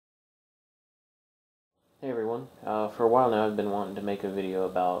Hey everyone, for a while now I've been wanting to make a video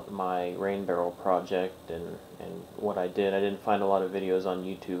about my rain barrel project and what I did. I didn't find a lot of videos on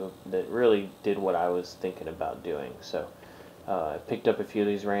YouTube that really did what I was thinking about doing. So I picked up a few of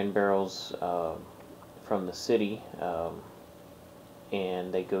these rain barrels from the city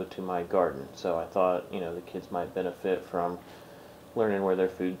and they go to my garden. So I thought, the kids might benefit from learning where their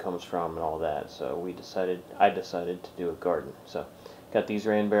food comes from and all that. So I decided to do a garden. So got these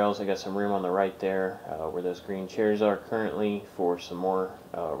rain barrels. I got some room on the right there where those green chairs are currently for some more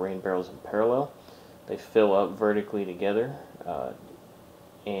rain barrels in parallel. They fill up vertically together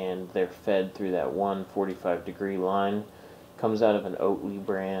and they're fed through that 145-degree line. Comes out of an Oatly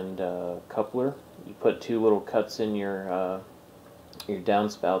brand coupler. You put two little cuts in your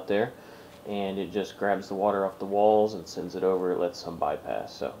downspout there, and it just grabs the water off the walls and sends it over. It lets some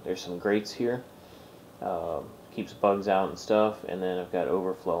bypass. So there's some grates here. Keeps bugs out and stuff, and then I've got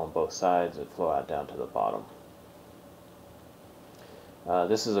overflow on both sides that flow out down to the bottom.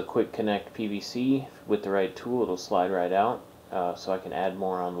 This is a quick connect PVC. With the right tool it'll slide right out, so I can add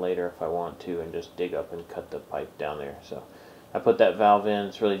more on later if I want to and just dig up and cut the pipe down there. So I put that valve in.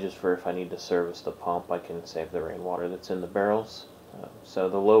 It's really just for if I need to service the pump I can save the rainwater that's in the barrels. So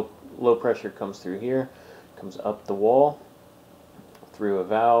the low pressure comes through here, comes up the wall, through a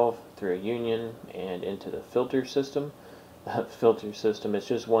valve, through a union, and into the filter system. Filter system is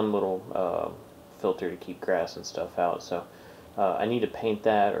just one little filter to keep grass and stuff out. So I need to paint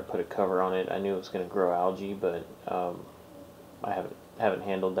that or put a cover on it. I knew it was going to grow algae, but I haven't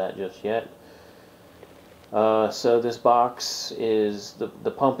handled that just yet. So this box is,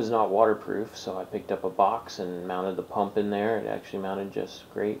 the pump is not waterproof, so I picked up a box and mounted the pump in there. It actually mounted just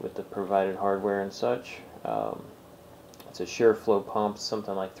great with the provided hardware and such. It's a sure flow pump,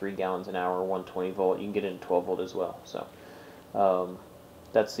 something like 3 gallons an hour, 120 volt. You can get it in 12 volt as well. So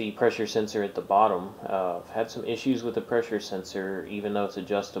that's the pressure sensor at the bottom. I've had some issues with the pressure sensor. Even though it's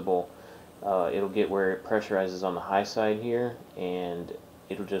adjustable, it'll get where it pressurizes on the high side here, and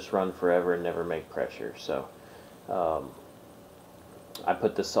it'll just run forever and never make pressure. So I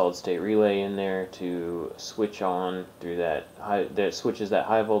put the solid state relay in there to switch on through that switches that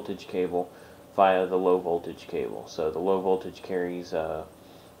high voltage cable via the low voltage cable. So the low voltage carries the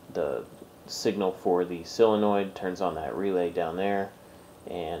signal for the solenoid, turns on that relay down there,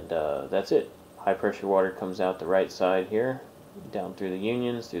 and that's it. High pressure water comes out the right side here, down through the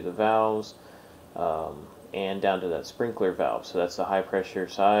unions, through the valves, and down to that sprinkler valve. So that's the high pressure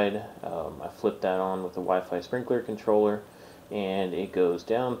side. I flip that on with the Wi-Fi sprinkler controller, and it goes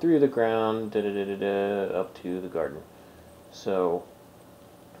down through the ground, up to the garden. So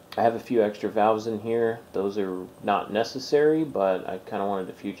I have a few extra valves in here. Those are not necessary, but I kind of wanted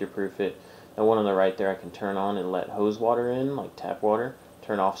to future-proof it. The one on the right there I can turn on and let hose water in, like tap water.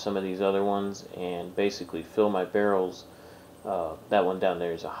 Turn off some of these other ones and basically fill my barrels. That one down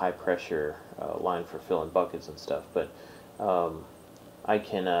there is a high pressure line for filling buckets and stuff, but I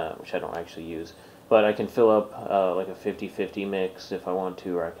can, which I don't actually use, but I can fill up like a 50-50 mix if I want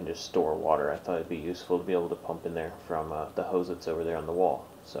to, or I can just store water. I thought it'd be useful to be able to pump in there from the hose that's over there on the wall.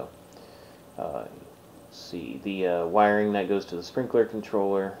 So see the wiring that goes to the sprinkler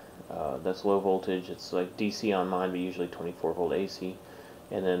controller, that's low voltage. It's like DC on mine, but usually 24 volt AC.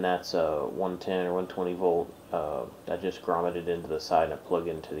 And then that's 110 or 120 volt. I just grommeted into the side and I plug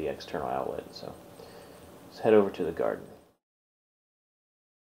into the external outlet. So let's head over to the garden.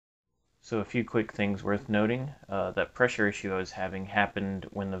 So a few quick things worth noting. That pressure issue I was having happened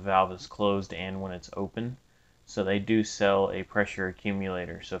when the valve is closed and when it's open. So they do sell a pressure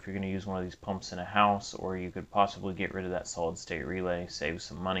accumulator. So if you're going to use one of these pumps in a house, or you could possibly get rid of that solid state relay, save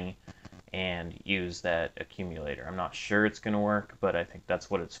some money, and use that accumulator. I'm not sure it's going to work, but I think that's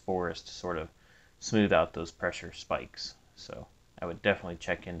what it's for, is to sort of smooth out those pressure spikes. So I would definitely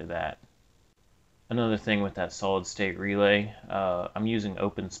check into that. Another thing with that solid state relay, I'm using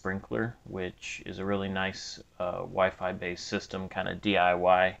Open Sprinkler, which is a really nice Wi-Fi based system, kind of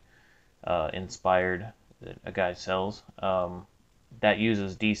DIY inspired, that a guy sells. That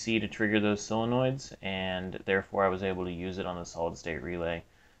uses DC to trigger those solenoids, and therefore I was able to use it on the solid state relay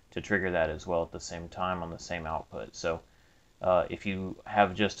to trigger that as well at the same time on the same output. So if you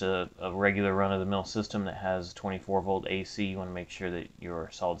have just a regular run-of-the-mill system that has 24 volt AC, you want to make sure that your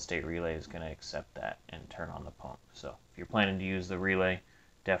solid state relay is going to accept that and turn on the pump. So if you're planning to use the relay,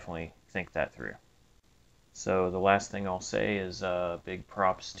 definitely think that through. So the last thing I'll say is big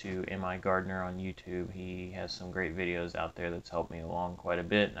props to MIGardner on YouTube. He has some great videos out there that's helped me along quite a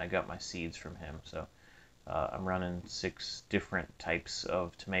bit, and I got my seeds from him. So I'm running 6 different types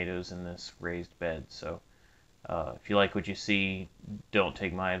of tomatoes in this raised bed. So If you like what you see, don't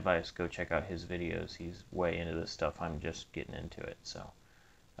take my advice. Go check out his videos. He's way into this stuff. I'm just getting into it. So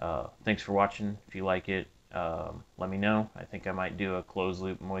thanks for watching. If you like it, let me know. I think I might do a closed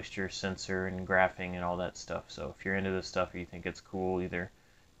loop moisture sensor and graphing and all that stuff. So if you're into this stuff or you think it's cool, either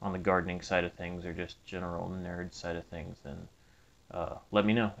on the gardening side of things or just general nerd side of things, then let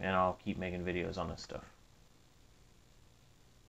me know and I'll keep making videos on this stuff.